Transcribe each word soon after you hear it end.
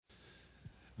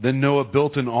Then Noah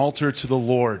built an altar to the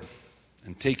Lord,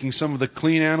 and taking some of the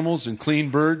clean animals and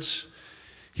clean birds,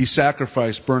 he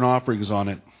sacrificed burnt offerings on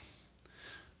it.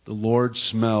 The Lord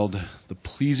smelled the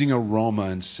pleasing aroma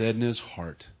and said in his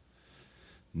heart,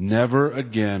 "Never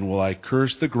again will I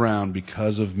curse the ground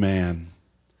because of man,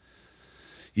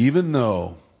 even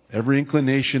though every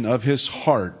inclination of his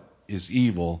heart is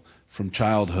evil from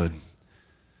childhood.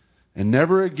 And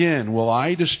never again will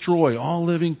I destroy all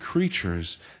living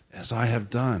creatures as I have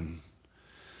done.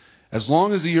 As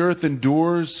long as the earth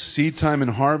endures, seedtime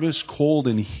and harvest, cold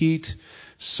and heat,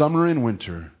 summer and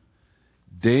winter,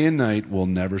 day and night will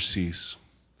never cease."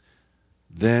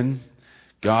 Then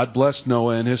God blessed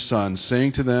Noah and his sons,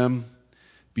 saying to them,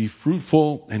 "Be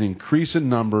fruitful and increase in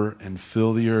number and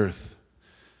fill the earth.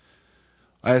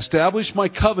 I establish my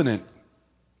covenant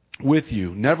with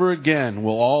you. Never again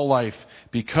will all life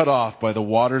be cut off by the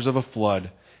waters of a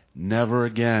flood. Never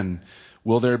again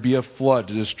will there be a flood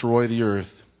to destroy the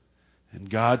earth." And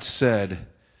God said,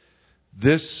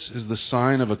 "This is the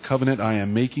sign of a covenant I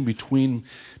am making between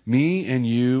me and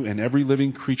you and every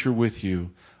living creature with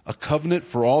you, a covenant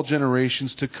for all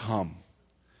generations to come.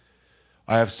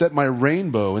 I have set my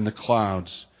rainbow in the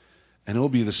clouds, and it will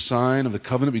be the sign of the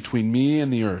covenant between me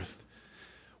and the earth.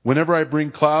 Whenever I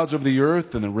bring clouds over the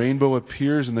earth and the rainbow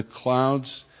appears in the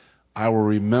clouds, I will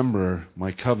remember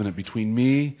my covenant between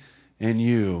me and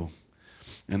you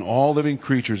and all living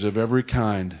creatures of every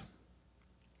kind.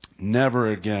 Never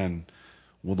again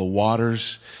will the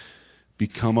waters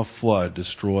become a flood,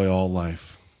 destroy all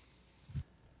life."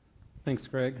 Thanks,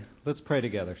 Greg. Let's pray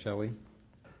together, shall we?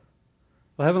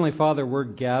 Well, Heavenly Father, we're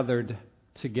gathered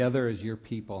together as your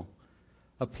people,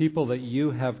 a people that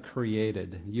you have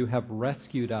created. You have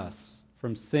rescued us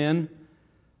from sin,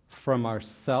 from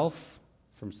ourself,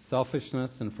 from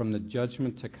selfishness, and from the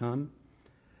judgment to come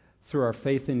through our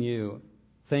faith in you.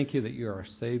 Thank you that you are our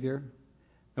Savior.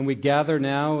 And we gather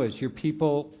now as your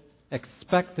people,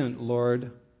 expectant,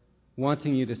 Lord,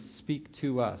 wanting you to speak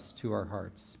to us, to our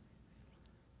hearts.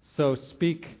 So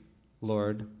speak,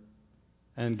 Lord,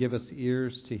 and give us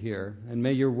ears to hear. And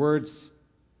may your words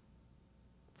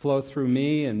flow through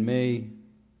me, and may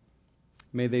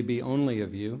they be only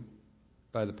of you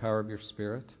by the power of your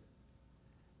Spirit.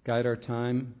 Guide our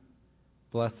time.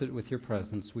 Bless it with your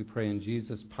presence. We pray in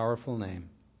Jesus' powerful name.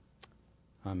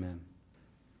 Amen.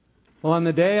 Well, on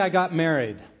the day I got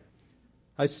married,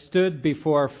 I stood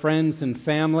before friends and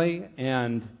family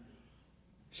and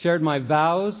shared my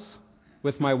vows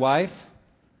with my wife.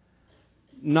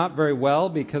 Not very well,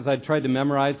 because I tried to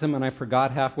memorize them and I forgot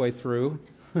halfway through.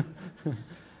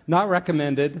 Not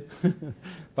recommended,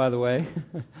 by the way.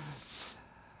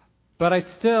 But I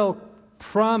still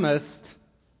promised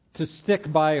to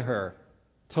stick by her,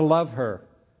 to love her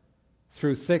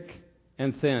through thick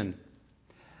and thin.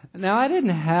 Now, I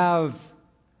didn't have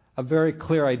a very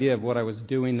clear idea of what I was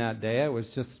doing that day. I was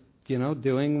just,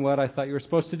 doing what I thought you were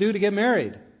supposed to do to get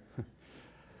married.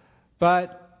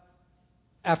 But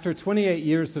after 28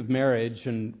 years of marriage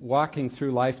and walking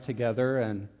through life together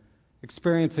and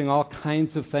experiencing all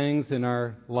kinds of things in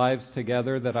our lives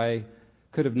together that I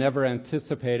could have never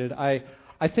anticipated, I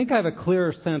think I have a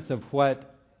clearer sense of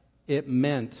what it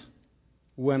meant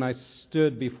when I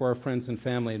stood before friends and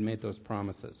family and made those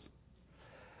promises.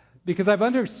 Because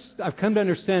I've come to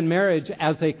understand marriage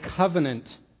as a covenant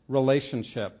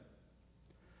relationship.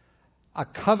 A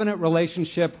covenant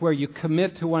relationship where you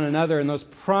commit to one another, and those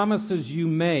promises you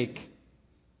make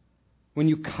when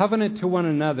you covenant to one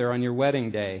another on your wedding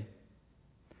day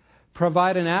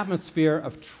provide an atmosphere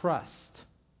of trust.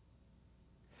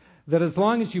 That as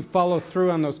long as you follow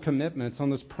through on those commitments, on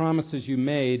those promises you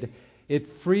made, it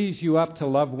frees you up to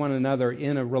love one another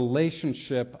in a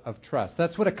relationship of trust.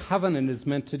 That's what a covenant is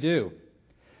meant to do.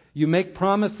 You make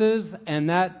promises, and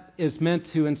that is meant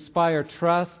to inspire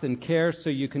trust and care so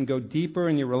you can go deeper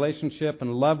in your relationship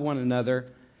and love one another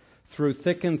through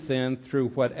thick and thin, through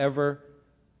whatever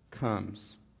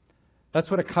comes. That's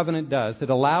what a covenant does. It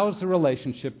allows the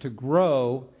relationship to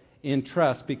grow in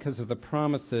trust because of the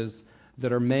promises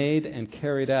that are made and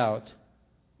carried out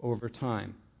over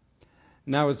time.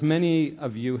 Now, as many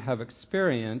of you have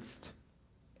experienced,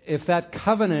 if that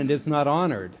covenant is not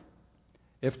honored,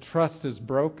 if trust is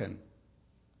broken,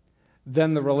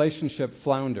 then the relationship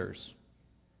flounders.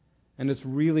 And it's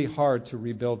really hard to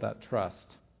rebuild that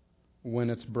trust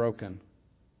when it's broken.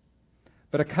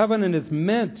 But a covenant is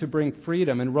meant to bring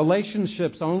freedom, and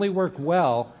relationships only work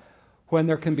well when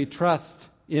there can be trust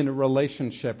in a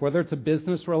relationship, whether it's a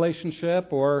business relationship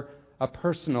or a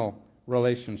personal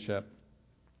relationship.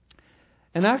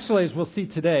 And actually, as we'll see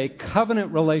today,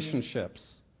 covenant relationships,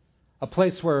 a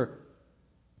place where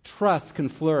trust can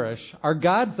flourish are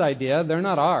God's idea. They're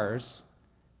not ours.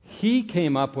 He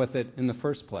came up with it in the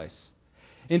first place.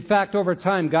 In fact, over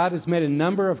time, God has made a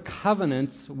number of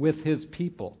covenants with His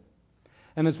people.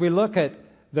 And as we look at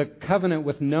the covenant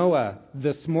with Noah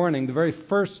this morning, the very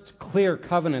first clear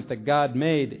covenant that God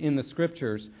made in the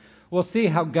Scriptures, we'll see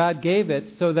how God gave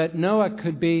it so that Noah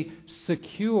could be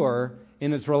secure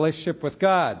in his relationship with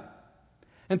God.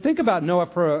 And think about Noah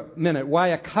for a minute, why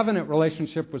a covenant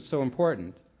relationship was so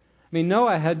important. I mean,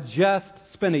 Noah had just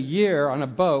spent a year on a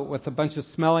boat with a bunch of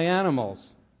smelly animals.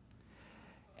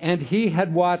 And he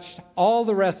had watched all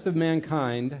the rest of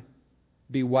mankind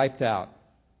be wiped out.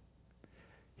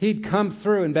 He'd come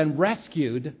through and been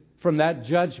rescued from that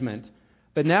judgment,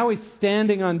 but now he's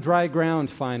standing on dry ground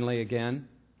finally again.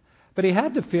 But he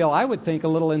had to feel, I would think, a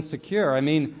little insecure. I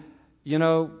mean,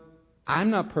 I'm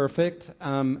not perfect.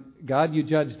 God, you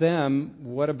judge them.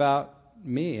 What about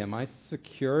me? Am I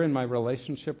secure in my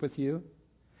relationship with you?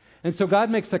 And so God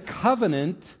makes a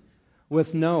covenant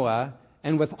with Noah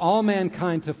and with all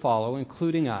mankind to follow,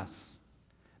 including us.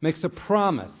 Makes a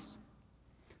promise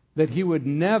that He would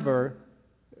never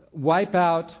wipe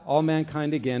out all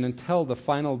mankind again until the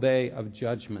final day of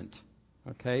judgment.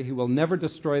 Okay? He will never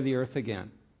destroy the earth again.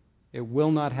 It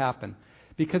will not happen.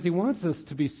 Because He wants us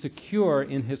to be secure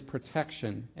in His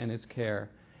protection and His care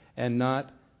and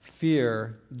not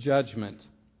fear judgment.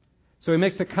 So He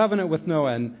makes a covenant with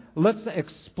Noah, and let's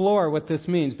explore what this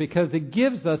means, because it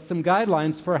gives us some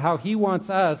guidelines for how He wants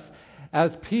us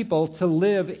as people to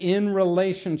live in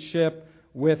relationship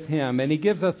with Him. And He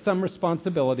gives us some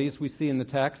responsibilities we see in the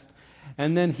text,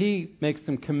 and then He makes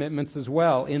some commitments as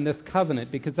well in this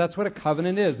covenant, because that's what a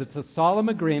covenant is. It's a solemn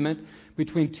agreement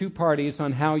between two parties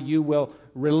on how you will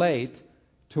relate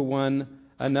to one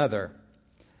another.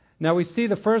 Now we see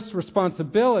the first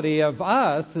responsibility of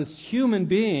us as human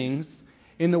beings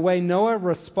in the way Noah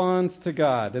responds to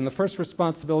God. And the first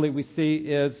responsibility we see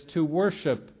is to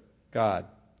worship God.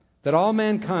 That all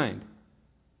mankind,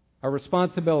 our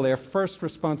first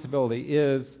responsibility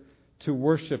is to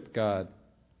worship God.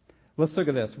 Let's look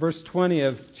at this. Verse 20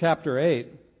 of chapter 8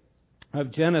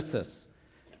 of Genesis.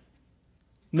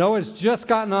 Noah's just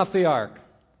gotten off the ark.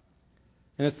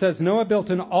 And it says, Noah built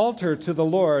an altar to the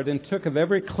Lord and took of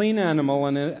every clean animal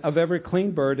and of every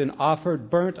clean bird and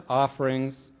offered burnt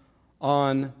offerings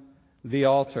on the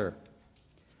altar.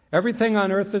 Everything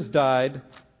on earth has died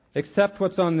except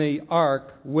what's on the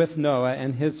ark with Noah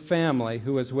and his family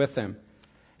who is with him.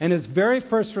 And his very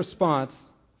first response,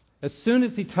 as soon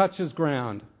as he touches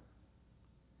ground,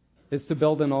 is to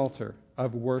build an altar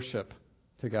of worship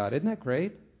to God. Isn't that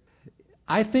great?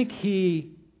 I think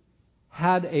he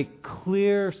had a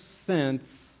clear sense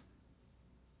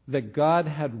that God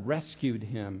had rescued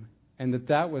him and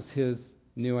that was his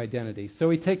new identity. So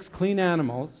he takes clean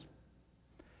animals.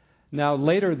 Now,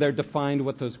 later they're defined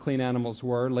what those clean animals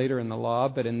were, later in the law,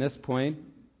 but in this point,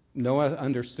 Noah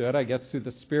understood, I guess through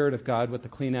the Spirit of God, what the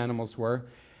clean animals were.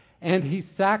 And he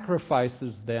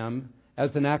sacrifices them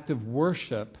as an act of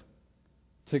worship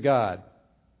to God.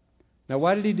 Now,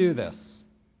 why did he do this?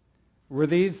 Were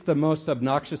these the most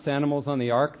obnoxious animals on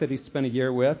the ark that he spent a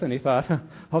year with? And he thought,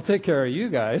 I'll take care of you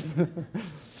guys.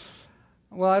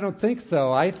 Well, I don't think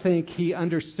so. I think he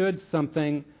understood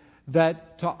something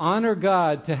that to honor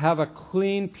God, to have a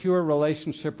clean, pure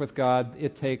relationship with God,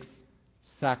 it takes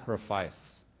sacrifice.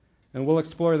 And we'll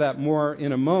explore that more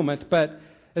in a moment. But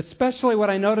especially what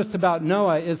I noticed about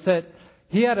Noah is that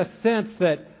he had a sense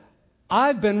that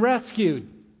I've been rescued.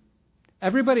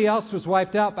 Everybody else was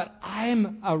wiped out, but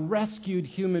I'm a rescued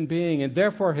human being. And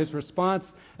therefore his response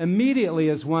immediately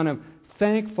is one of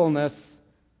thankfulness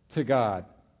to God.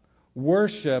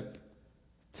 Worship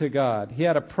to God. He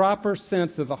had a proper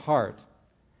sense of the heart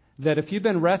that if you've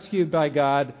been rescued by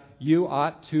God, you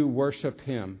ought to worship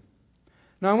Him.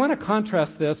 Now I want to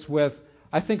contrast this with,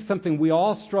 I think, something we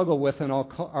all struggle with in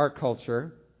our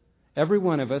culture, every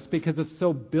one of us, because it's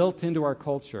so built into our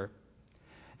culture.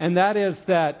 And that is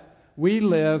that we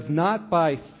live not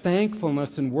by thankfulness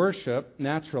and worship,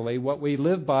 naturally. What we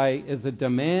live by is a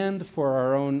demand for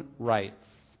our own rights.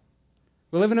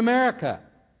 We live in America.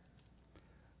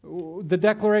 The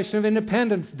Declaration of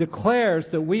Independence declares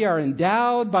that we are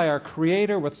endowed by our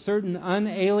Creator with certain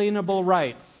unalienable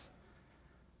rights: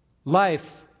 life,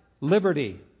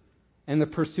 liberty, and the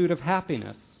pursuit of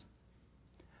happiness.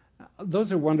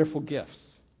 Those are wonderful gifts.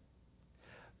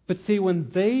 But see,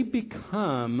 when they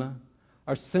become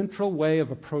our central way of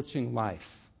approaching life,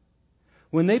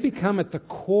 when they become at the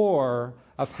core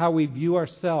of how we view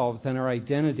ourselves and our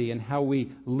identity and how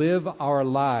we live our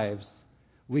lives,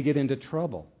 we get into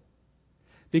trouble.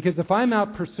 Because if I'm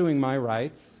out pursuing my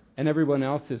rights and everyone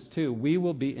else is too, we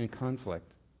will be in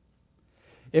conflict.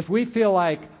 If we feel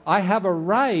like I have a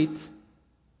right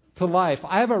to life,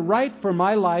 I have a right for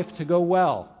my life to go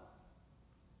well,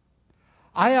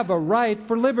 I have a right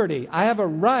for liberty, I have a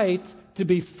right to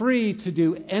be free to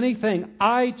do anything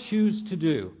I choose to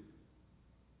do.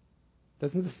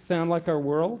 Doesn't this sound like our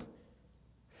world?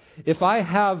 If I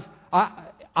have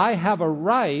a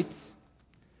right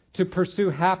to pursue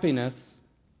happiness,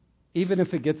 even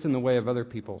if it gets in the way of other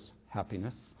people's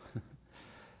happiness.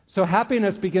 So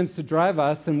happiness begins to drive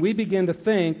us, and we begin to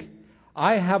think,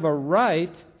 I have a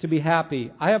right to be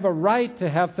happy. I have a right to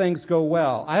have things go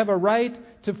well. I have a right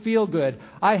to feel good.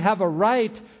 I have a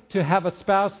right to have a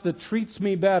spouse that treats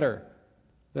me better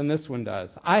than this one does.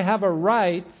 I have a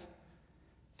right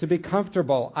to be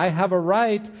comfortable. I have a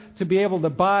right to be able to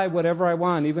buy whatever I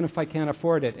want, even if I can't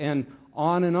afford it, and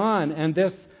on and on. And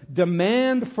this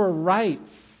demand for rights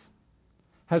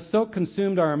has so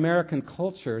consumed our American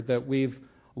culture that we've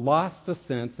lost a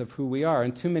sense of who we are.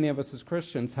 And too many of us as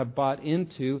Christians have bought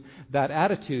into that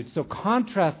attitude. So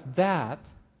contrast that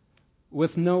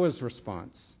with Noah's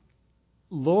response.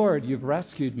 Lord, you've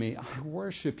rescued me. I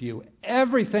worship you.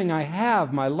 Everything I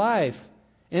have, my life,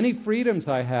 any freedoms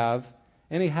I have,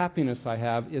 any happiness I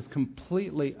have is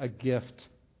completely a gift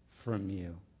from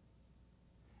you.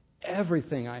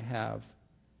 Everything I have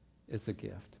is a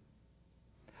gift.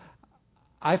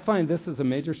 I find this is a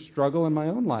major struggle in my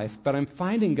own life, but I'm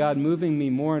finding God moving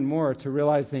me more and more to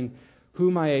realizing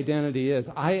who my identity is.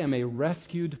 I am a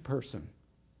rescued person.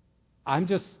 I'm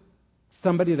just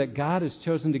somebody that God has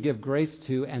chosen to give grace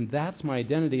to, and that's my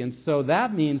identity. And so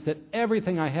that means that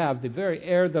everything I have, the very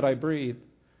air that I breathe,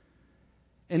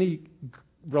 any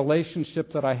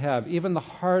relationship that I have, even the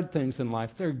hard things in life,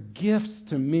 they're gifts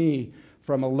to me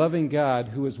from a loving God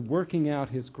who is working out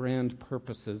His grand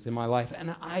purposes in my life,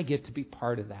 and I get to be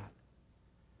part of that.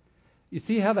 You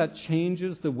see how that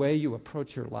changes the way you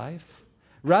approach your life?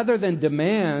 Rather than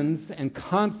demands and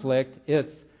conflict,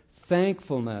 it's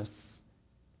thankfulness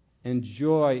and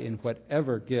joy in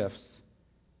whatever gifts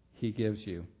He gives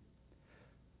you.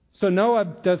 So Noah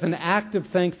does an act of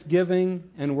thanksgiving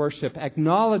and worship,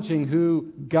 acknowledging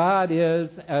who God is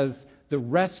as the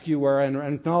rescuer and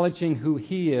acknowledging who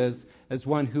He is as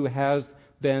one who has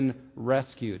been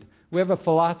rescued. We have a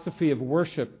philosophy of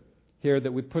worship here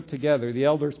that we put together, the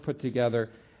elders put together,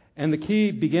 and the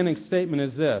key beginning statement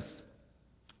is this: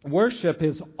 worship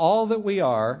is all that we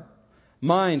are,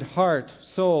 mind, heart,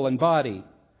 soul, and body,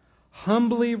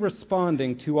 humbly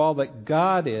responding to all that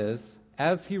God is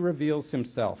as He reveals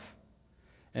Himself,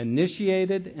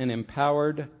 initiated and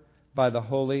empowered by the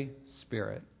Holy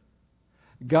Spirit.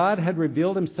 God had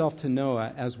revealed Himself to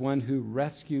Noah as one who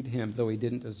rescued him, though he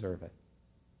didn't deserve it.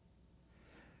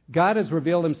 God has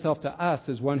revealed Himself to us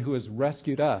as one who has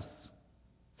rescued us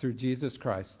through Jesus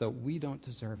Christ, though we don't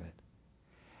deserve it.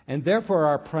 And therefore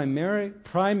our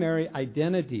primary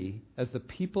identity as the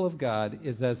people of God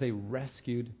is as a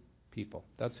rescued people.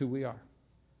 That's who we are.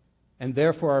 And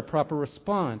therefore our proper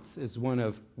response is one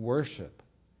of worship,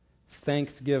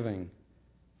 thanksgiving,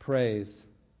 praise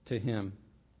to Him.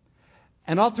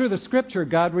 And all through the Scripture,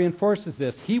 God reinforces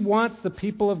this. He wants the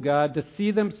people of God to see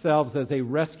themselves as a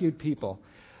rescued people.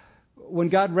 When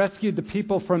God rescued the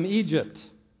people from Egypt,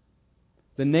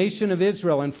 the nation of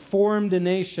Israel, and formed a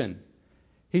nation,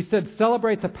 He said,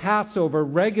 celebrate the Passover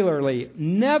regularly.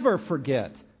 Never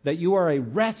forget that you are a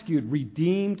rescued,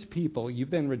 redeemed people. You've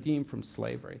been redeemed from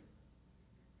slavery.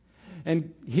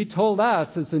 And He told us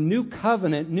as the New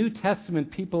Covenant, New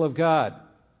Testament people of God,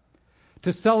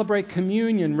 to celebrate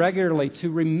communion regularly, to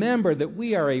remember that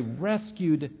we are a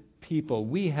rescued people.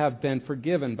 We have been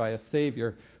forgiven by a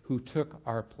Savior who took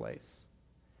our place.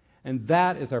 And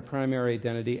that is our primary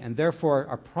identity, and therefore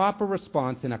our proper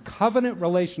response in a covenant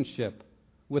relationship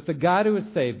with the God who has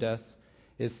saved us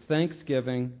is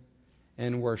thanksgiving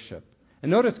and worship. And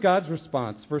notice God's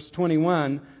response. Verse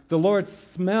 21, the Lord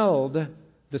smelled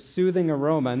the soothing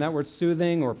aroma. And that word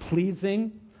soothing or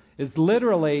pleasing is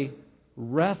literally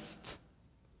restful.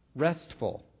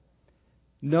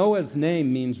 Noah's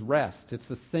name means rest. It's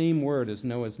the same word as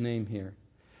Noah's name here.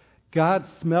 God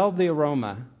smelled the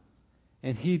aroma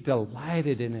and He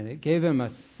delighted in it. It gave Him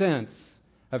a sense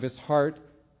of His heart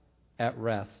at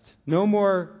rest. No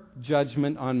more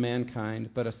judgment on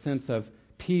mankind, but a sense of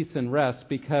peace and rest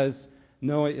because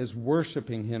Noah is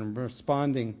worshiping Him,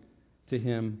 responding to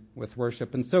Him with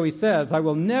worship. And so he says, I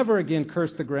will never again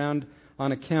curse the ground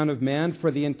on account of man,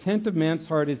 for the intent of man's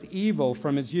heart is evil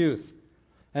from his youth.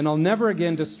 And I'll never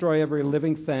again destroy every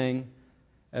living thing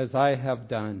as I have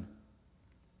done.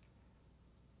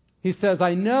 He says,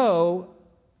 I know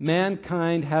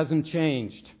mankind hasn't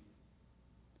changed.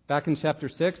 Back in chapter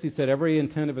 6, he said every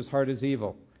intent of his heart is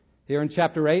evil. Here in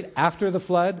chapter 8, after the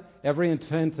flood, every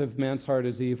intent of man's heart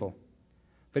is evil.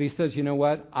 But he says, you know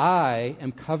what? I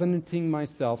am covenanting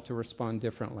myself to respond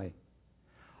differently.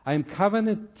 I am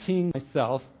covenanting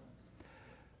myself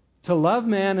to love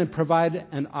man and provide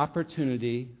an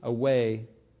opportunity, a way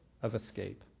of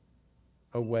escape,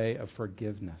 a way of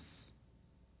forgiveness.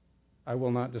 I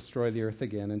will not destroy the earth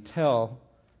again until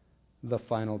the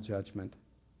final judgment.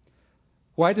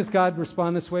 Why does God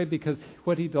respond this way? Because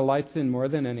what He delights in more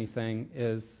than anything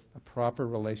is a proper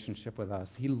relationship with us.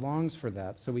 He longs for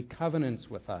that, so He covenants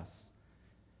with us.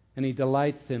 And He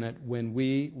delights in it when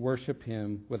we worship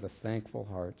Him with a thankful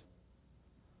heart.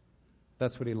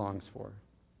 That's what He longs for.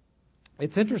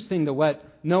 It's interesting that what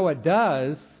Noah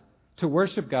does to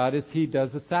worship God is he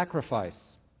does a sacrifice.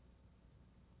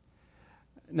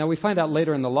 Now we find out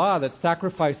later in the law that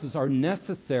sacrifices are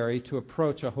necessary to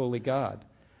approach a holy God.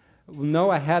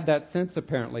 Noah had that sense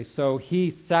apparently, so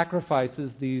he sacrifices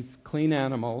these clean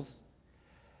animals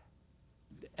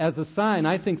as a sign,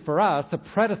 I think, for us, a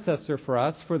predecessor for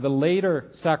us, for the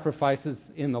later sacrifices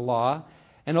in the law,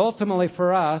 and ultimately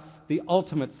for us, the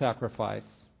ultimate sacrifice,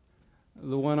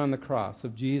 the one on the cross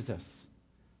of Jesus,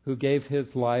 who gave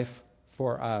His life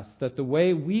for us. That the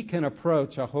way we can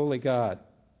approach a holy God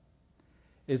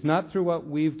is not through what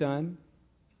we've done,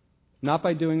 not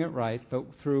by doing it right, but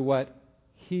through what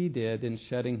He did in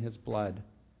shedding His blood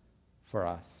for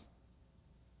us.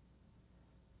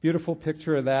 Beautiful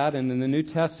picture of that. And in the New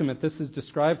Testament, this is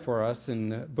described for us in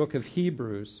the book of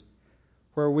Hebrews,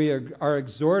 where we are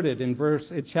exhorted in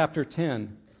chapter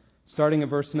 10, starting at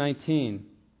verse 19,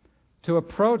 to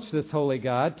approach this holy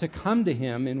God, to come to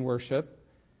Him in worship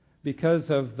because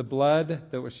of the blood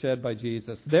that was shed by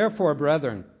Jesus. Therefore,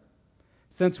 brethren,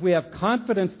 since we have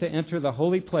confidence to enter the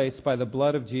holy place by the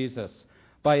blood of Jesus,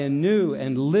 by a new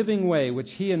and living way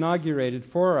which He inaugurated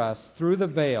for us through the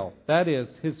veil, that is,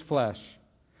 His flesh.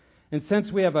 And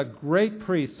since we have a great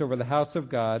priest over the house of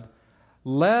God,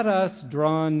 let us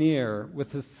draw near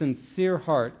with a sincere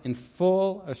heart in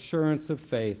full assurance of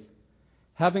faith,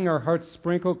 having our hearts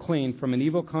sprinkled clean from an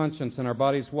evil conscience and our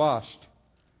bodies washed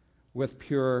with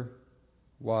pure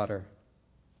water.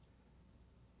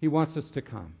 He wants us to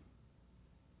come,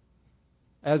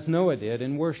 as Noah did,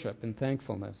 in worship and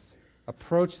thankfulness.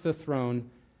 Approach the throne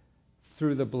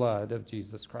through the blood of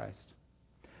Jesus Christ.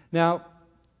 Now,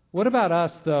 what about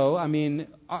us, though? I mean,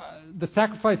 the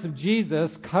sacrifice of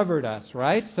Jesus covered us,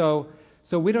 right? So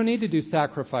we don't need to do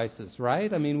sacrifices,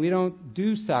 right? I mean, we don't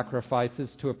do sacrifices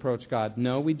to approach God.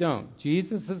 No, we don't.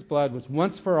 Jesus' blood was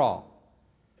once for all.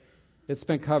 It's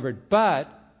been covered. But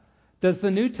does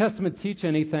the New Testament teach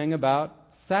anything about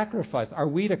sacrifice? Are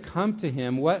we to come to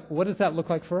Him? What does that look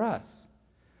like for us?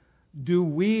 Do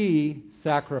we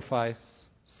sacrifice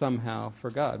somehow for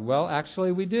God? Well,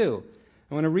 actually we do.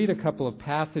 I want to read a couple of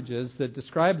passages that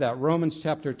describe that. Romans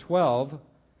chapter 12,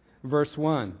 verse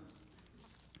 1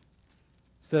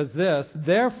 says this,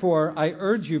 "Therefore I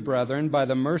urge you, brethren, by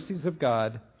the mercies of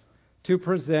God, to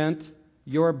present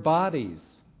your bodies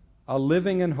a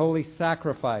living and holy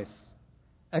sacrifice,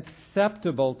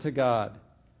 acceptable to God,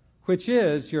 which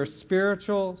is your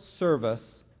spiritual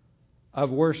service of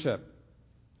worship."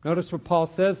 Notice what Paul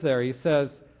says there. He says,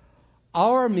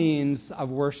 our means of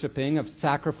worshiping, of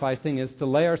sacrificing, is to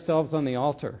lay ourselves on the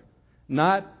altar.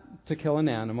 Not to kill an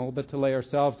animal, but to lay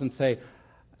ourselves and say,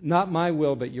 not my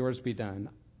will, but yours be done.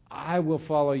 I will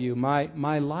follow you.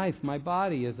 My life, my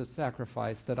body is a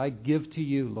sacrifice that I give to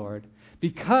you, Lord,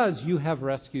 because you have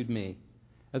rescued me.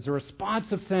 As a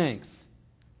response of thanks,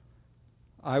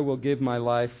 I will give my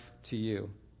life to you.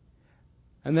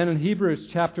 And then in Hebrews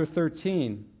chapter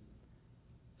 13,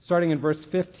 starting in verse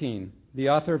 15, the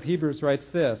author of Hebrews writes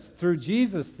this, "Through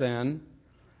Jesus, then,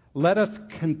 let us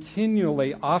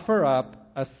continually offer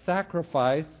up a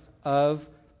sacrifice of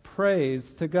praise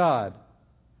to God.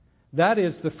 That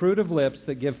is the fruit of lips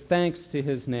that give thanks to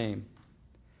His name.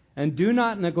 And do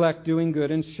not neglect doing good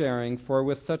and sharing, for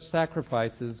with such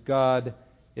sacrifices God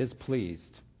is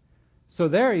pleased." So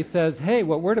there he says, hey,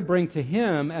 what we're to bring to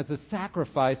Him as a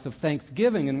sacrifice of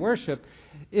thanksgiving and worship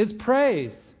is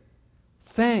praise,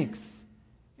 thanks,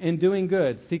 and doing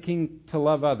good, seeking to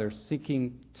love others,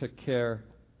 seeking to care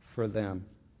for them.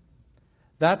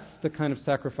 That's the kind of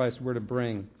sacrifice we're to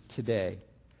bring today.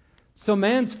 So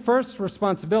man's first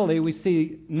responsibility, we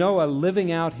see Noah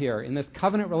living out here in this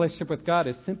covenant relationship with God,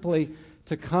 is simply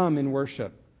to come in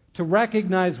worship, to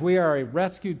recognize we are a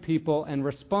rescued people and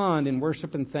respond in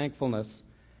worship and thankfulness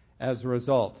as a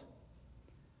result.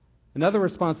 Another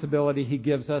responsibility he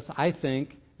gives us, I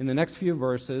think, in the next few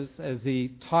verses as he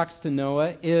talks to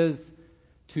Noah, is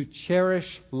to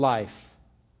cherish life.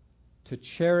 to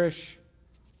cherish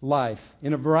life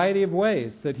in a variety of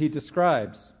ways that he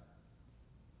describes.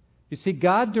 You see,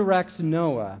 God directs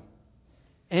Noah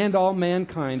and all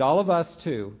mankind, all of us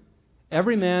too,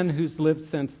 every man who's lived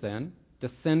since then,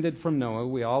 descended from Noah,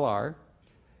 we all are,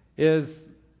 is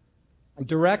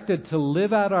directed to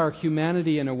live out our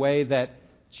humanity in a way that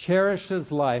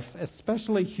cherishes life,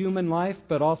 especially human life,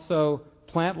 but also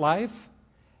plant life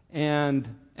and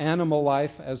animal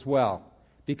life as well,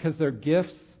 because they're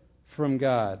gifts from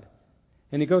God.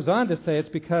 And he goes on to say it's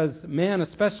because, man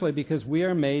especially, because we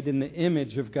are made in the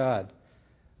image of God.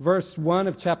 Verse 1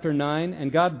 of chapter 9,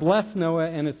 and God blessed Noah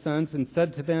and his sons and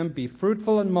said to them, be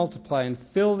fruitful and multiply and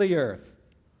fill the earth.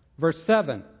 Verse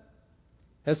 7,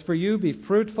 as for you, be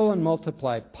fruitful and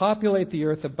multiply, populate the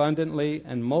earth abundantly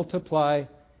and multiply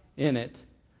in it.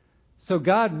 So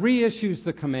God reissues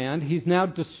the command. He's now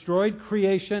destroyed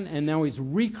creation and now he's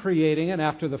recreating it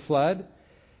after the flood.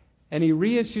 And he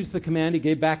reissues the command he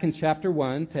gave back in chapter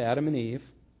 1 to Adam and Eve.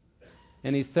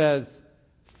 And he says,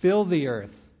 fill the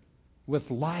earth with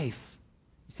life.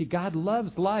 You see, God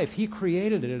loves life. He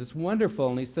created it. It's wonderful.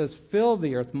 And he says, fill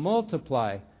the earth,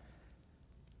 multiply.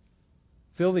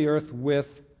 Fill the earth with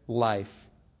life.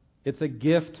 It's a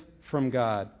gift from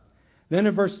God. Then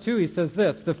in verse 2 he says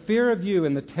this, the fear of you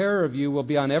and the terror of you will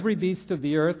be on every beast of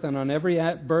the earth and on every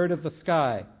bird of the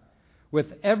sky, with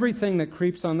everything that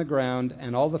creeps on the ground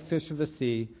and all the fish of the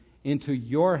sea. Into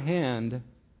your hand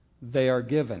they are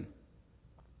given.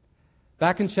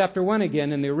 Back in chapter 1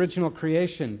 again, in the original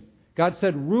creation, God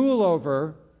said, rule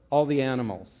over all the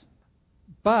animals.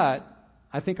 But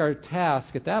I think our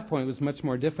task at that point was much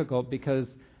more difficult because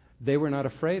they were not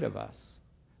afraid of us.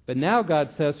 But now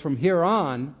God says, from here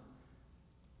on,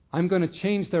 I'm going to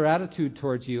change their attitude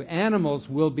towards you. Animals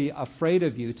will be afraid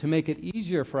of you to make it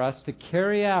easier for us to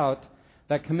carry out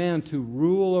that command to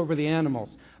rule over the animals.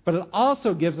 But it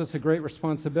also gives us a great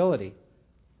responsibility,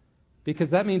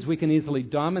 because that means we can easily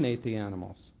dominate the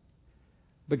animals.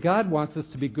 But God wants us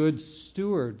to be good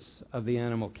stewards of the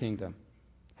animal kingdom.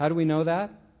 How do we know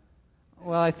that?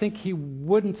 Well, I think He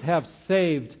wouldn't have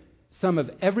saved some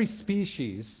of every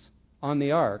species on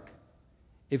the ark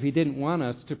if He didn't want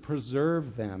us to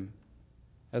preserve them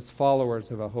as followers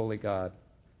of a holy God.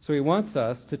 So He wants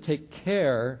us to take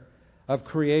care of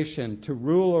creation, to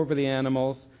rule over the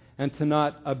animals, and to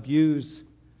not abuse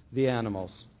the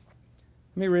animals.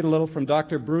 Let me read a little from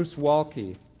Dr. Bruce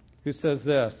Waltke, who says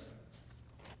this,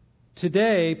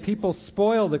 today, people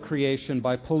spoil the creation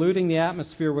by polluting the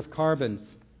atmosphere with carbons,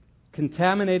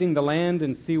 contaminating the land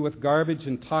and sea with garbage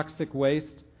and toxic waste,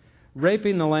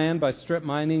 raping the land by strip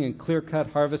mining and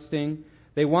clear-cut harvesting.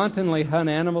 They wantonly hunt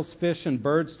animals, fish, and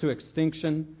birds to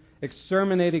extinction,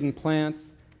 exterminating plants,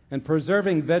 and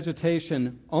preserving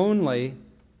vegetation only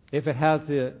if it has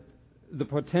the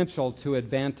potential to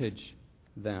advantage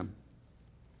them.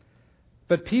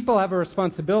 But people have a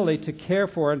responsibility to care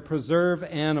for and preserve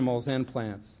animals and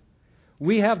plants.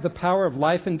 We have the power of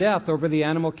life and death over the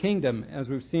animal kingdom, as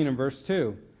we've seen in verse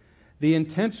 2. The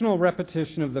intentional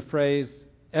repetition of the phrase,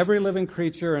 every living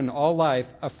creature and all life,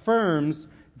 affirms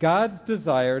God's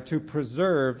desire to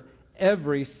preserve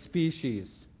every species.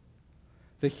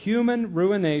 The human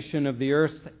ruination of the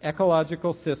earth's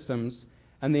ecological systems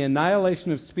and the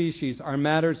annihilation of species are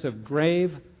matters of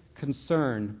grave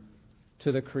concern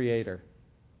to the Creator.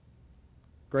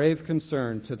 Grave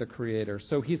concern to the Creator.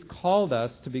 So He's called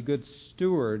us to be good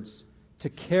stewards, to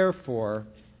care for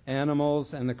animals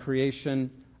and the creation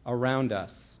around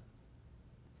us.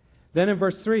 Then in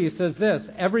verse 3 he says this,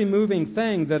 every moving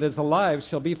thing that is alive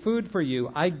shall be food for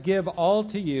you. I give all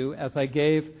to you as I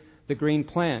gave the green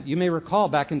plant. You may recall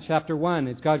back in chapter 1,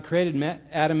 as God created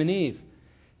Adam and Eve,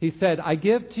 He said, I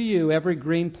give to you every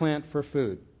green plant for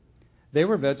food. They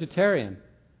were vegetarian.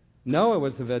 Noah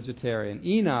was a vegetarian.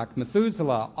 Enoch,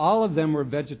 Methuselah, all of them were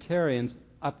vegetarians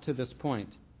up to this point.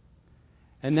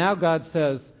 And now God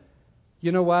says,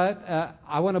 you know what?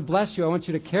 I want to bless you. I want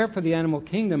you to care for the animal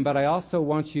kingdom, but I also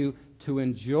want you to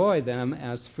enjoy them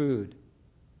as food.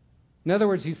 In other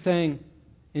words, He's saying,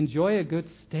 enjoy a good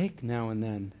steak now and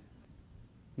then.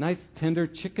 Nice tender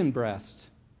chicken breast.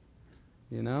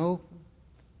 You know?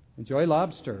 Enjoy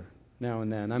lobster now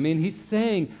and then. I mean, He's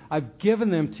saying, I've given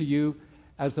them to you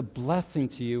as a blessing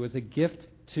to you, as a gift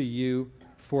to you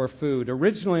for food.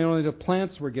 Originally, only the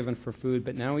plants were given for food,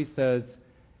 but now He says,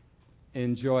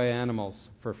 enjoy animals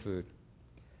for food.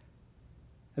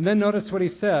 And then notice what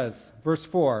He says, verse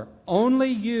 4,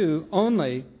 only you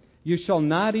shall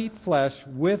not eat flesh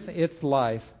with its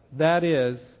life, that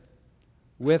is,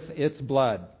 with its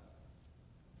blood.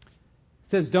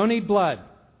 It says, don't eat blood.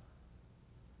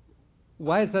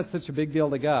 Why is that such a big deal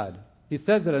to God? He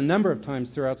says it a number of times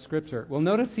throughout Scripture. Well,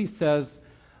 notice he says,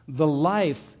 the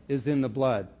life is in the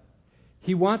blood.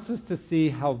 He wants us to see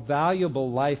how valuable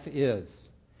life is.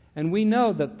 And we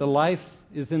know that the life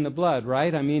is in the blood,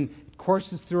 right? I mean, it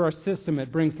courses through our system.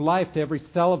 It brings life to every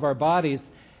cell of our bodies.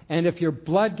 And if your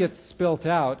blood gets spilt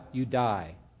out, you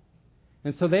die.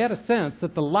 And so they had a sense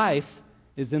that the life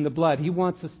is in the blood. He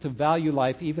wants us to value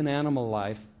life, even animal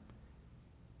life.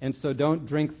 And so don't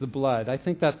drink the blood. I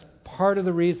think that's part of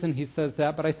the reason he says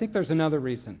that, but I think there's another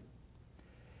reason.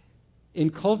 In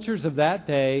cultures of that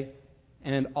day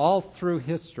and all through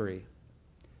history,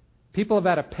 people have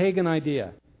had a pagan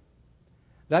idea.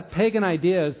 That pagan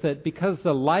idea is that because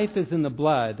the life is in the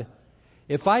blood,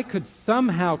 if I could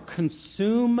somehow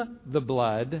consume the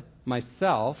blood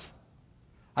myself,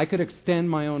 I could extend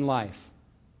my own life.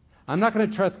 I'm not going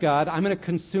to trust God. I'm going to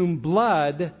consume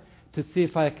blood to see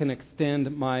if I can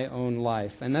extend my own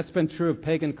life. And that's been true of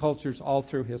pagan cultures all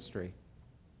through history.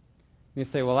 You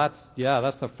say, well,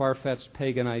 that's a far-fetched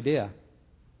pagan idea.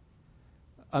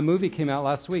 A movie came out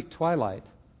last week, Twilight,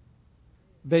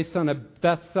 based on a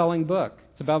best-selling book.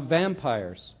 It's about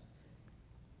vampires.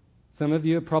 Some of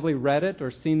you have probably read it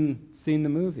or seen the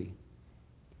movie.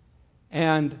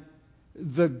 And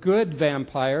the good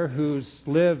vampire who's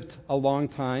lived a long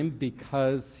time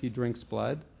because he drinks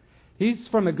blood, he's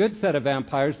from a good set of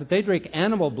vampires that they drink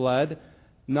animal blood,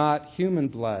 not human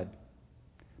blood.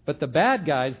 But the bad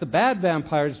guys, the bad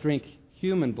vampires, drink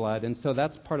human blood. And so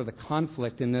that's part of the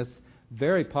conflict in this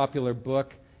very popular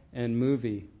book and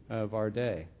movie of our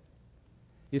day.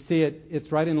 You see,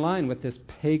 it's right in line with this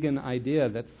pagan idea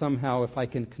that somehow if I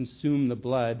can consume the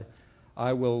blood,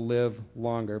 I will live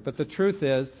longer. But the truth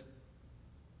is,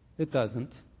 it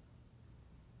doesn't.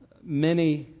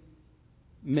 Many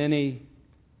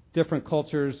different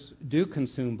cultures do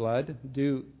consume blood,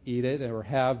 do eat it, or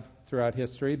have throughout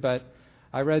history. But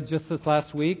I read just this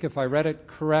last week, if I read it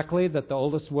correctly, that the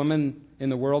oldest woman in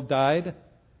the world died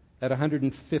at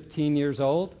 115 years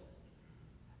old.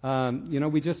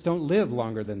 We just don't live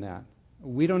longer than that.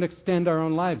 We don't extend our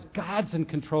own lives. God's in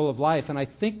control of life, and I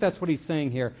think that's what he's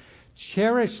saying here.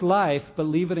 Cherish life, but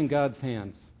leave it in God's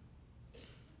hands.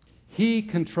 He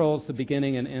controls the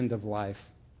beginning and end of life.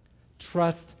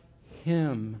 Trust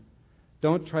Him.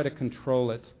 Don't try to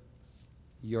control it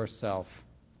yourself.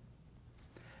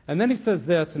 And then he says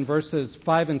this in verses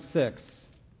 5 and 6,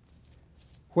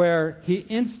 where he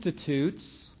institutes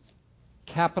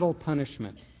capital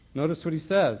punishment. Notice what he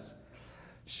says.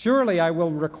 Surely I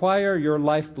will require your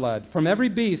lifeblood. From every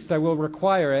beast I will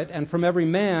require it, and from every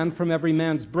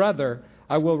man's brother,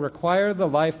 I will require the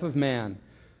life of man.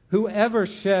 Whoever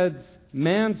sheds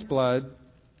man's blood,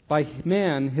 by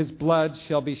man his blood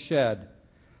shall be shed.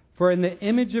 For in the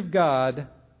image of God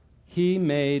he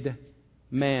made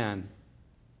man.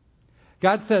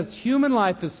 God says, human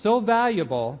life is so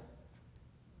valuable,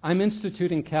 I'm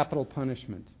instituting capital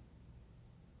punishment.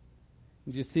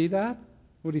 Did you see that?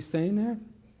 What he's saying there?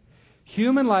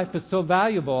 Human life is so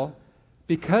valuable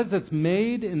because it's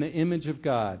made in the image of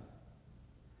God.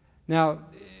 Now,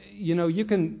 you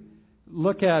can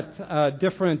look at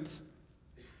different...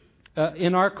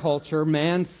 in our culture,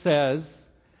 man says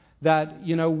that,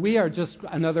 we are just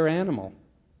another animal.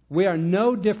 We are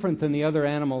no different than the other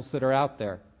animals that are out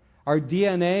there. Our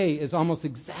DNA is almost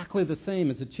exactly the same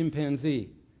as a chimpanzee.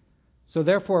 So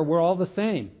therefore, we're all the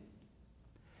same.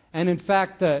 And in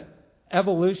fact, the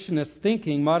evolutionist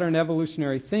thinking, modern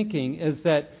evolutionary thinking, is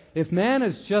that if man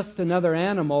is just another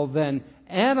animal, then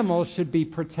animals should be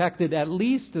protected at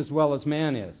least as well as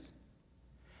man is.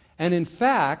 And in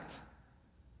fact,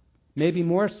 maybe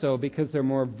more so because they're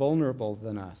more vulnerable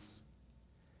than us.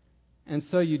 And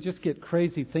so you just get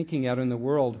crazy thinking out in the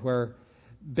world where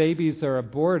babies are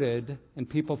aborted and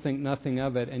people think nothing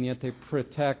of it, and yet they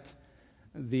protect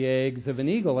the eggs of an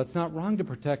eagle. It's not wrong to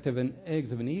protect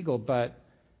eggs of an eagle, but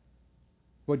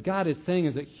what God is saying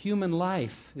is that human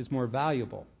life is more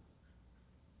valuable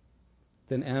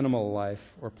than animal life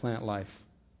or plant life.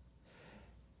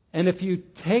 And if you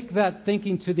take that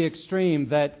thinking to the extreme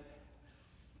that,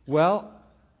 well,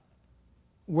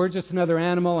 we're just another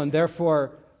animal and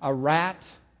therefore a rat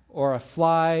or a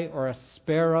fly or a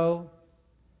sparrow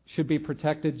should be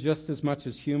protected just as much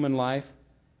as human life,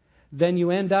 then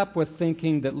you end up with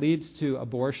thinking that leads to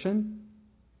abortion,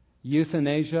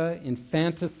 euthanasia,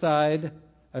 infanticide,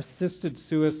 assisted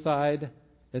suicide,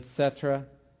 etc.,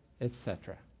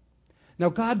 etc. Now,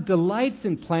 God delights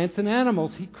in plants and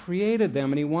animals. He created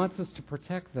them, and He wants us to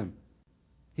protect them.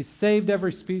 He saved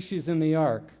every species in the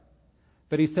ark.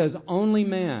 But He says only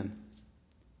man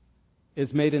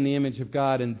is made in the image of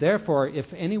God, and therefore, if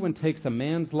anyone takes a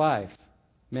man's life,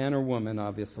 man or woman,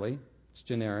 obviously, it's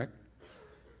generic,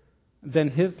 then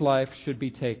his life should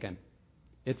be taken.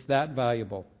 It's that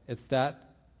valuable. It's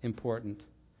that important.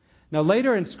 Now,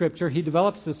 later in Scripture, he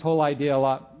develops this whole idea a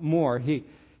lot more. He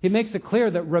makes it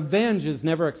clear that revenge is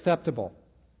never acceptable.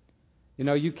 You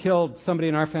know, you killed somebody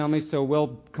in our family, so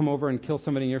we'll come over and kill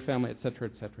somebody in your family, etc.,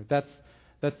 etc.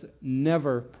 That's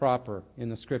never proper in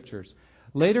the Scriptures.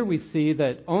 Later we see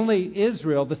that only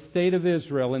Israel, the state of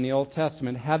Israel in the Old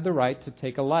Testament, had the right to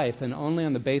take a life, and only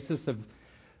on the basis of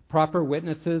proper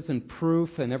witnesses and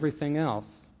proof and everything else.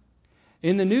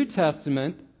 In the New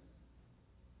Testament,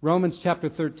 Romans chapter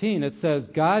 13, it says,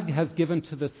 God has given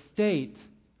to the state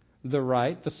the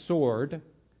right, the sword,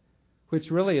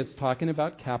 which really is talking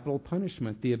about capital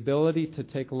punishment, the ability to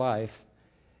take life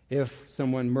if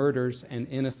someone murders an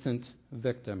innocent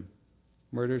victim.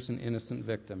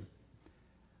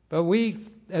 But we,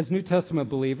 as New Testament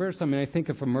believers, I think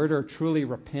if a murderer truly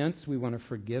repents, we want to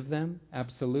forgive them,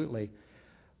 absolutely.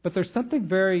 But there's something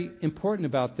very important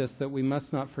about this that we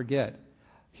must not forget.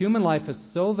 Human life is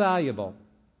so valuable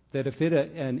that if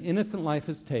an innocent life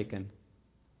is taken,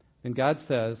 and God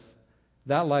says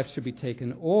that life should be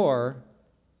taken, or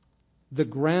the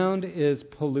ground is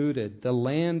polluted, the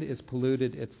land is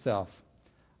polluted itself.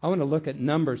 I want to look at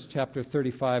Numbers chapter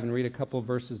 35 and read a couple of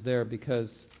verses there because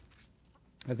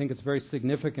I think it's very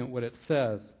significant what it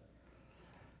says.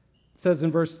 It says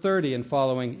in verse 30 and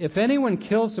following, if anyone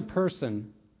kills a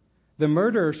person, the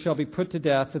murderer shall be put to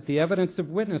death at the evidence of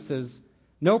witnesses.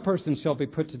 No person shall be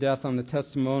put to death on the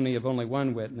testimony of only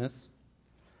one witness.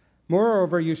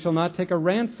 Moreover, you shall not take a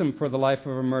ransom for the life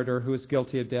of a murderer who is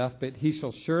guilty of death, but he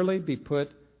shall surely be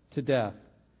put to death.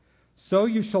 So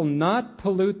you shall not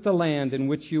pollute the land in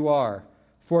which you are,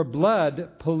 for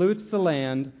blood pollutes the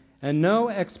land, and no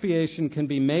expiation can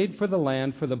be made for the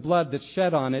land for the blood that's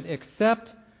shed on it, except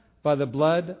by the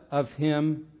blood of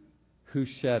him who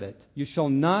shed it. You shall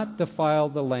not defile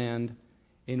the land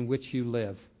in which you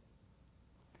live.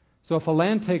 So if a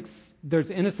land there's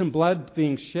innocent blood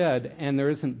being shed and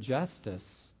there isn't justice,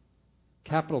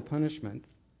 capital punishment,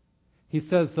 he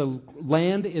says the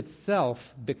land itself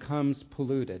becomes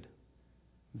polluted.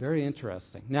 Very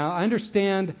interesting. Now, I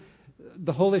understand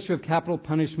the whole issue of capital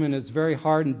punishment is very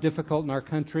hard and difficult in our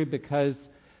country because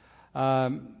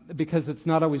it's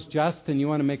not always just, and you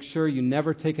want to make sure you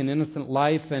never take an innocent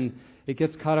life, and it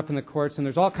gets caught up in the courts, and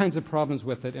there's all kinds of problems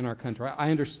with it in our country. I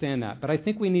understand that. But I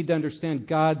think we need to understand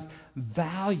God's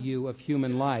value of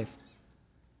human life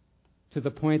to the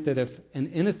point that if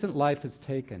an innocent life is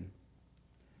taken,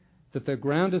 that the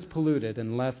ground is polluted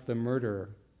unless the murderer,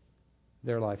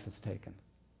 their life is taken.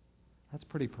 That's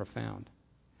pretty profound.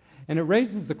 And it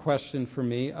raises the question for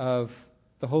me of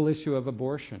the whole issue of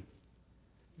abortion.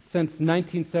 Since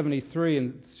 1973, in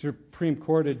the Supreme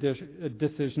Court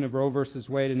decision of Roe v.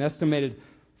 Wade, an estimated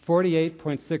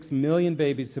 48.6 million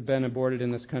babies have been aborted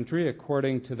in this country,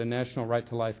 according to the National Right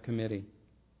to Life Committee.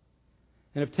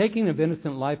 And if taking of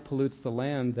innocent life pollutes the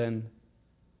land, then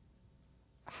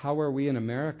how are we in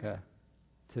America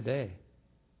today?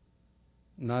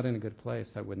 Not in a good place,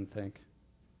 I wouldn't think.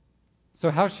 So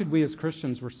how should we as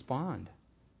Christians respond?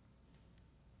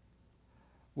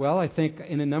 Well, I think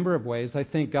in a number of ways. I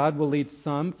think God will lead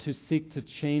some to seek to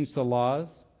change the laws.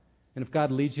 And if God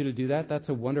leads you to do that, that's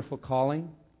a wonderful calling.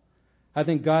 I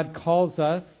think God calls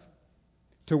us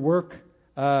to work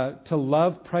to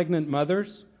love pregnant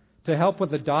mothers, to help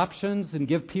with adoptions and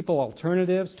give people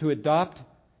alternatives, to adopt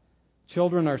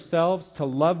children ourselves, to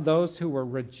love those who were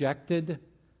rejected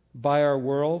by our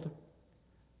world.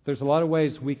 There's a lot of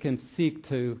ways we can seek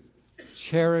to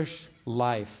cherish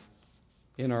life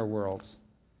in our worlds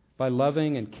by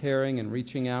loving and caring and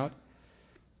reaching out.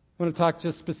 I want to talk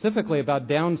just specifically about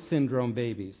Down syndrome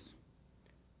babies.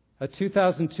 A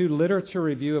 2002 literature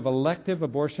review of elective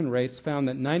abortion rates found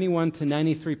that 91 to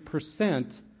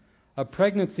 93% of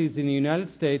pregnancies in the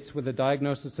United States with a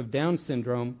diagnosis of Down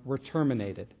syndrome were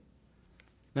terminated.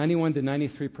 91 to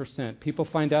 93%. People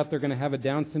find out they're going to have a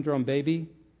Down syndrome baby,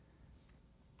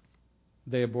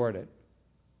 they abort it.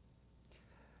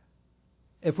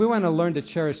 If we want to learn to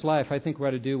cherish life, I think we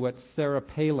ought to do what Sarah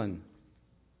Palin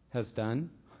has done.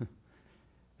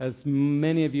 As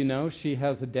many of you know, she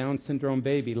has a Down syndrome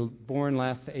baby born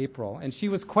last April, and she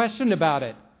was questioned about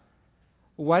it.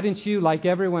 Why didn't you, like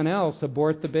everyone else,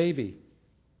 abort the baby?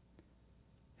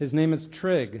 His name is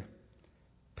Trig.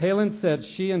 Palin said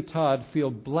she and Todd feel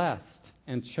blessed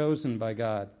and chosen by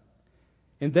God.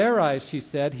 In their eyes, she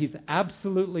said, he's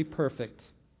absolutely perfect.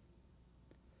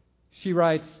 She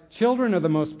writes, children are the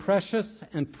most precious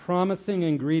and promising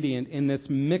ingredient in this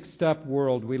mixed-up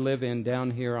world we live in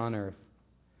down here on earth.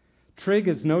 Trig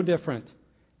is no different,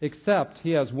 except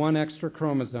he has one extra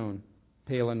chromosome,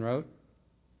 Palin wrote.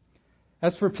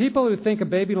 As for people who think a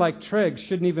baby like Trigg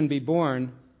shouldn't even be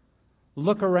born,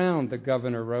 look around, the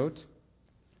governor wrote.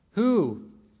 Who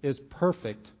is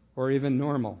perfect or even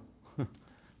normal?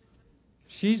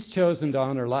 She's chosen to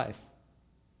honor life.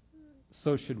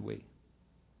 So should we.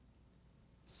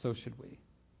 So should we.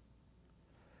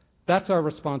 That's our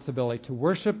responsibility, to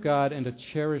worship God and to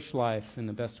cherish life in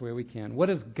the best way we can. What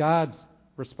is God's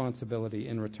responsibility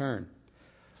in return?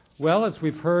 Well, as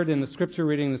we've heard in the scripture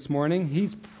reading this morning,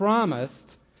 He's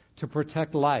promised to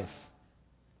protect life.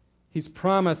 He's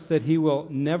promised that He will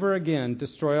never again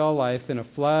destroy all life in a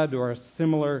flood or a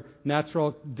similar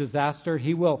natural disaster.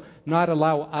 He will not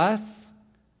allow us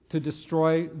to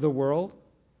destroy the world.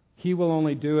 He will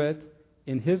only do it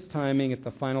in His timing at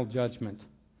the final judgment.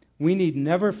 We need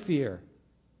never fear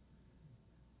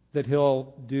that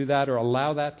He'll do that or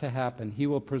allow that to happen. He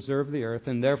will preserve the earth,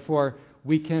 and therefore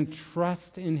we can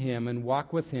trust in Him and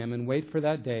walk with Him and wait for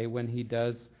that day when He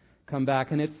does come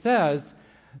back. And it says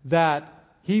that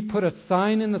He put a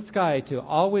sign in the sky to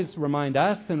always remind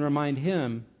us and remind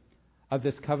Him of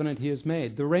this covenant He has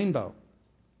made, the rainbow.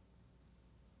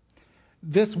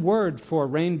 This word for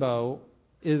rainbow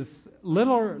is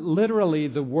literally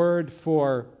the word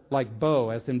for like bow,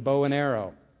 as in bow and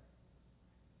arrow.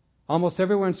 Almost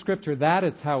everywhere in Scripture, that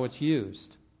is how it's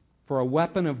used, for a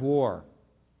weapon of war.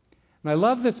 And I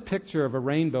love this picture of a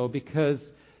rainbow because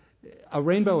a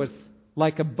rainbow is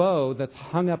like a bow that's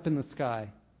hung up in the sky.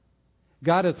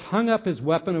 God has hung up His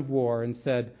weapon of war and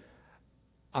said,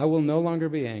 I will no longer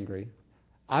be angry.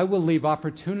 I will leave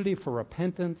opportunity for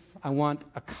repentance. I want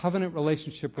a covenant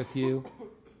relationship with you.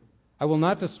 I will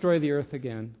not destroy the earth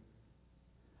again.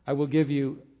 I will give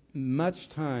you much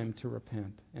time to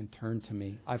repent and turn to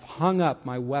me. I've hung up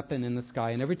my weapon in the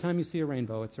sky, and every time you see a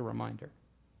rainbow, it's a reminder.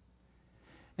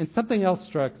 And something else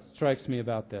strikes me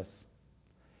about this.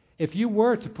 If you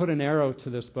were to put an arrow to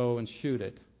this bow and shoot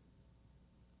it,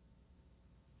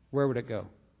 where would it go?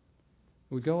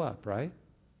 It would go up, right?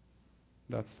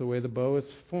 That's the way the bow is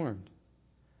formed.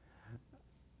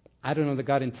 I don't know that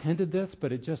God intended this,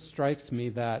 but it just strikes me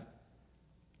that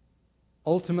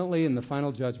ultimately in the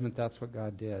final judgment, that's what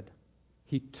God did.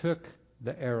 He took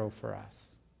the arrow for us.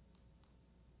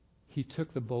 He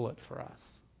took the bullet for us.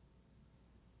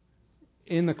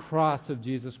 In the cross of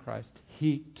Jesus Christ,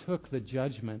 He took the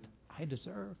judgment I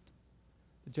deserved,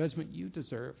 the judgment you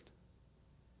deserved.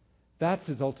 That's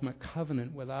His ultimate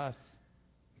covenant with us.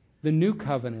 The new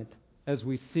covenant, as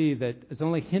we see, that is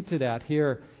only hinted at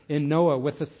here in Noah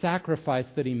with the sacrifice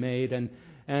that he made and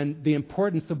the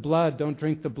importance of blood, don't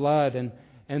drink the blood,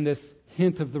 and this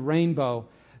hint of the rainbow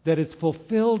that is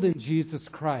fulfilled in Jesus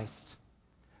Christ.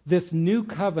 This new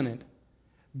covenant,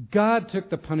 God took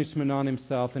the punishment on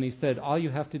Himself and He said, all you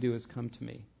have to do is come to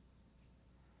me.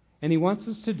 And He wants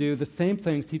us to do the same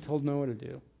things He told Noah to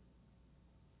do.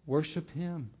 Worship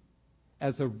Him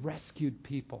as a rescued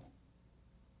people.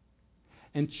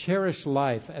 And cherish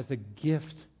life as a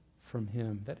gift from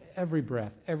Him, that every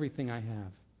breath, everything I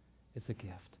have is a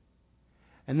gift.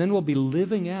 And then we'll be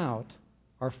living out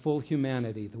our full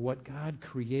humanity, what God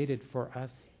created for us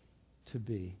to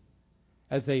be.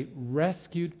 As a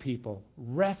rescued people,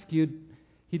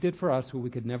 He did for us what we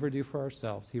could never do for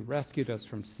ourselves. He rescued us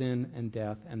from sin and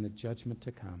death and the judgment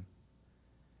to come.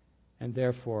 And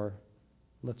therefore,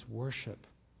 let's worship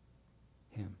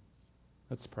Him.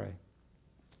 Let's pray.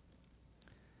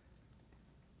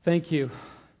 Thank you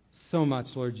so much,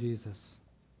 Lord Jesus,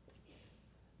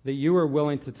 that you were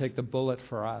willing to take the bullet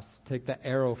for us, take the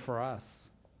arrow for us,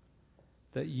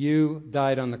 that you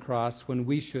died on the cross when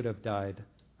we should have died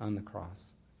on the cross.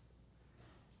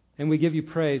 And we give you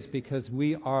praise because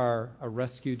we are a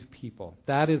rescued people.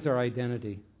 That is our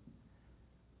identity.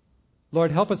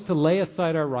 Lord, help us to lay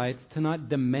aside our rights, to not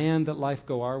demand that life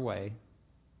go our way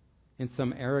in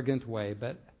some arrogant way,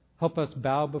 but help us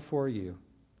bow before you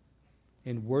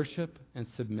in worship and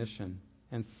submission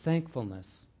and thankfulness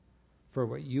for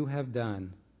what you have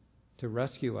done to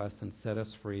rescue us and set us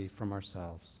free from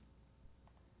ourselves.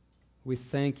 We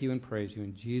thank you and praise you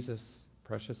in Jesus'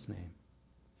 precious name.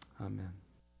 Amen.